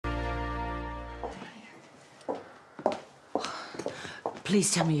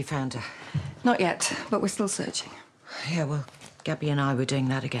Please tell me you found her. Not yet, but we're still searching. Yeah, well, Gabby and I were doing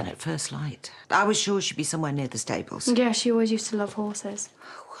that again at first light. I was sure she'd be somewhere near the stables. Yeah, she always used to love horses.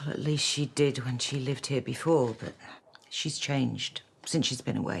 Well, at least she did when she lived here before, but she's changed since she's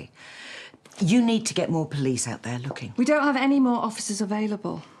been away. You need to get more police out there looking. We don't have any more officers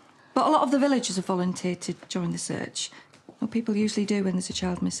available, but a lot of the villagers have volunteered to join the search. Well, people usually do when there's a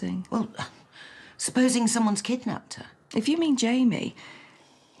child missing. Well, supposing someone's kidnapped her. If you mean Jamie,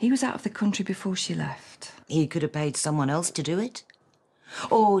 he was out of the country before she left. He could have paid someone else to do it.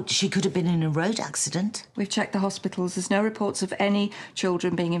 Or she could have been in a road accident. We've checked the hospitals. There's no reports of any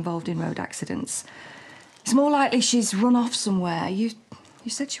children being involved in road accidents. It's more likely she's run off somewhere. You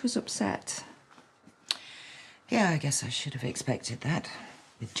said she was upset. Yeah, I guess I should have expected that,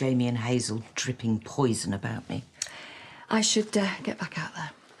 with Jamie and Hazel dripping poison about me. I should get back out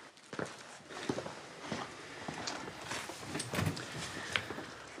there.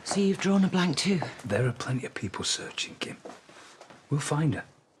 So you've drawn a blank too? There are plenty of people searching, Kim. We'll find her.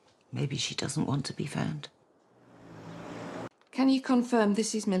 Maybe she doesn't want to be found. Can you confirm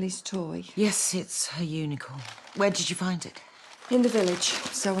this is Millie's toy? Yes, it's her unicorn. Where did you find it? In the village,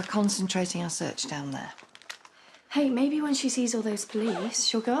 so we're concentrating our search down there. Hey, maybe when she sees all those police,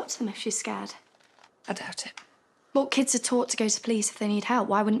 she'll go up to them if she's scared. I doubt it. Well, kids are taught to go to police if they need help.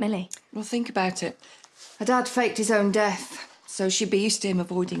 Why wouldn't Millie? Well, think about it. Her dad faked his own death, so she'd be used to him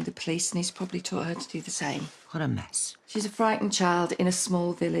avoiding the police, and he's probably taught her to do the same. What a mess. She's a frightened child in a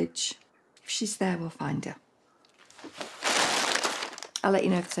small village. If she's there, we'll find her. I'll let you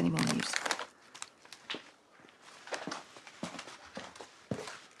know if there's any more news.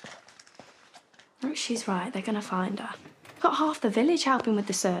 Oh, she's right. They're going to find her. Got half the village helping with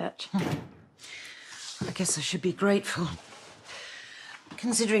the search. I guess I should be grateful,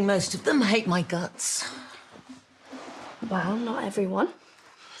 considering most of them hate my guts. Well, not everyone.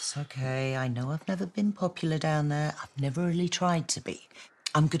 It's okay. I know I've never been popular down there. I've never really tried to be.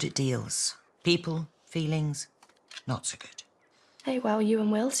 I'm good at deals. People, feelings, not so good. Hey, well, you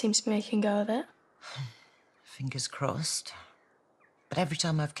and Will seem to be making go of it. Fingers crossed. But every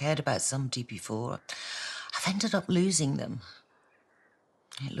time I've cared about somebody before, I've ended up losing them.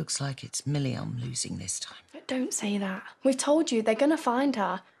 It looks like it's Millie I'm losing this time. But don't say that. We've told you they're going to find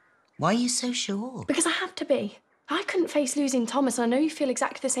her. Why are you so sure? Because I have to be. I couldn't face losing Thomas, and I know you feel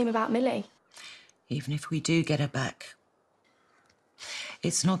exactly the same about Millie. Even if we do get her back,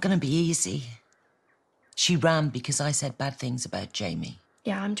 it's not going to be easy. She ran because I said bad things about Jamie.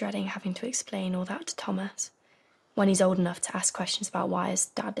 Yeah, I'm dreading having to explain all that to Thomas when he's old enough to ask questions about why his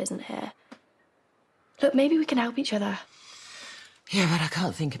dad isn't here. Look, maybe we can help each other. Yeah, but I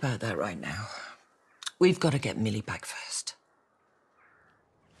can't think about that right now. We've got to get Millie back first.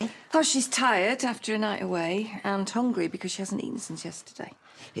 Oh, she's tired after a night away and hungry because she hasn't eaten since yesterday.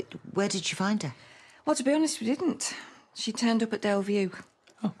 Where did you find her? Well, to be honest, we didn't. She turned up at Delview.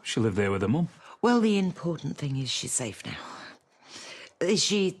 Oh, she lived there with her mum. Well, the important thing is she's safe now. Is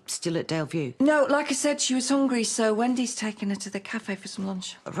she still at Delview? No, like I said, she was hungry, so Wendy's taken her to the cafe for some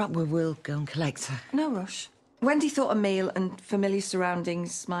lunch. Right, well, we'll go and collect her. No rush. Wendy thought a meal and familiar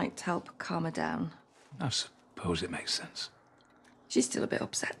surroundings might help calm her down. I suppose it makes sense. She's still a bit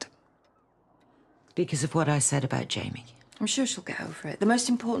upset. Because of what I said about Jamie. I'm sure she'll get over it. The most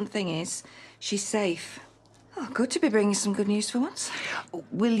important thing is she's safe. Oh, good to be bringing some good news for once.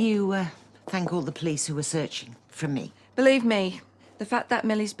 Will you thank all the police who were searching from me? Believe me, the fact that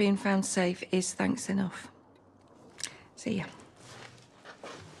Millie's being found safe is thanks enough. See ya.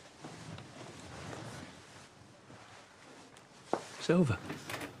 It's over.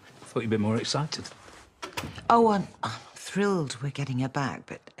 Thought you'd be more excited. Oh, I'm thrilled we're getting her back,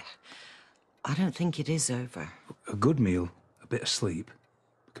 but I don't think it is over. A good meal, a bit of sleep,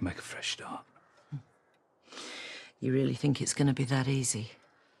 can make a fresh start. You really think it's going to be that easy?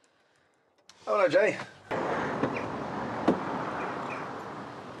 Oh, hello, Jay.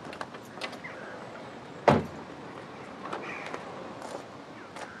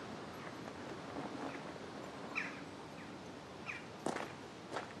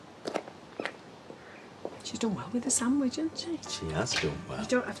 She's done well with the sandwich, hasn't she? She has done well. You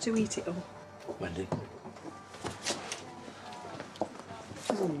don't have to eat it all. Wendy.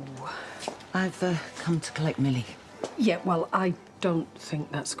 Ooh. I've come to collect Millie. Yeah, well, I don't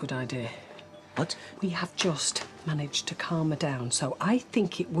think that's a good idea. What? We have just managed to calm her down, so I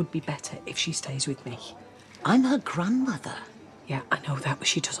think it would be better if she stays with me. I'm her grandmother. Yeah, I know that, but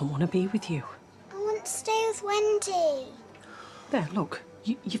she doesn't want to be with you. I want to stay with Wendy. There, look,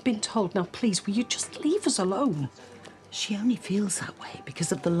 you've been told. Now, please, will you just leave us alone? She only feels that way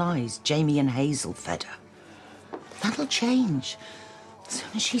because of the lies Jamie and Hazel fed her. That'll change. As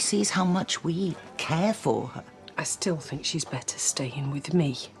soon as she sees how much we care for her. I still think she's better staying with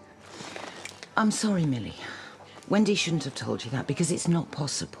me. I'm sorry, Millie. Wendy shouldn't have told you that because it's not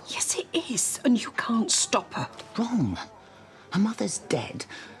possible. Yes, it is, and you can't stop her. Wrong. Her mother's dead.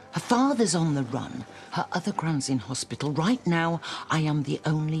 Her father's on the run. Her other grand's in hospital. Right now, I am the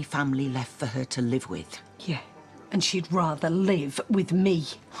only family left for her to live with. Yeah, and she'd rather live with me.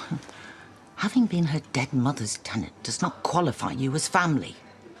 Having been her dead mother's tenant does not qualify you as family.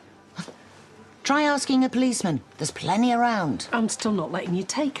 Try asking a policeman. There's plenty around. I'm still not letting you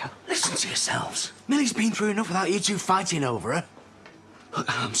take her. Listen to yourselves. Millie's been through enough without you two fighting over her. Look,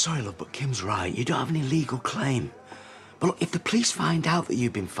 I'm sorry, love, but Kim's right. You don't have any legal claim. But look, if the police find out that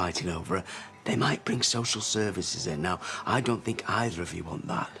you've been fighting over her, they might bring social services in. Now, I don't think either of you want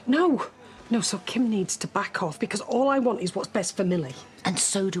that. No. No, so Kim needs to back off because all I want is what's best for Millie. And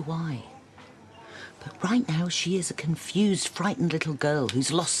so do I. But right now, she is a confused, frightened little girl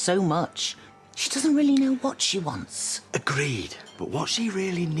who's lost so much. She doesn't really know what she wants. Agreed. But what she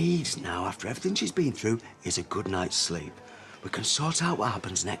really needs now, after everything she's been through, is a good night's sleep. We can sort out what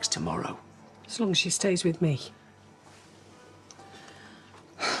happens next tomorrow. As long as she stays with me.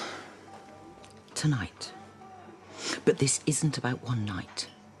 Tonight. But this isn't about one night.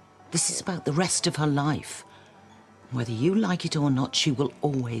 This is about the rest of her life. Whether you like it or not, she will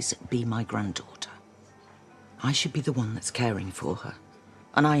always be my granddaughter. I should be the one that's caring for her.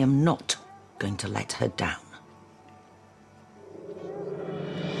 And I am not going to let her down.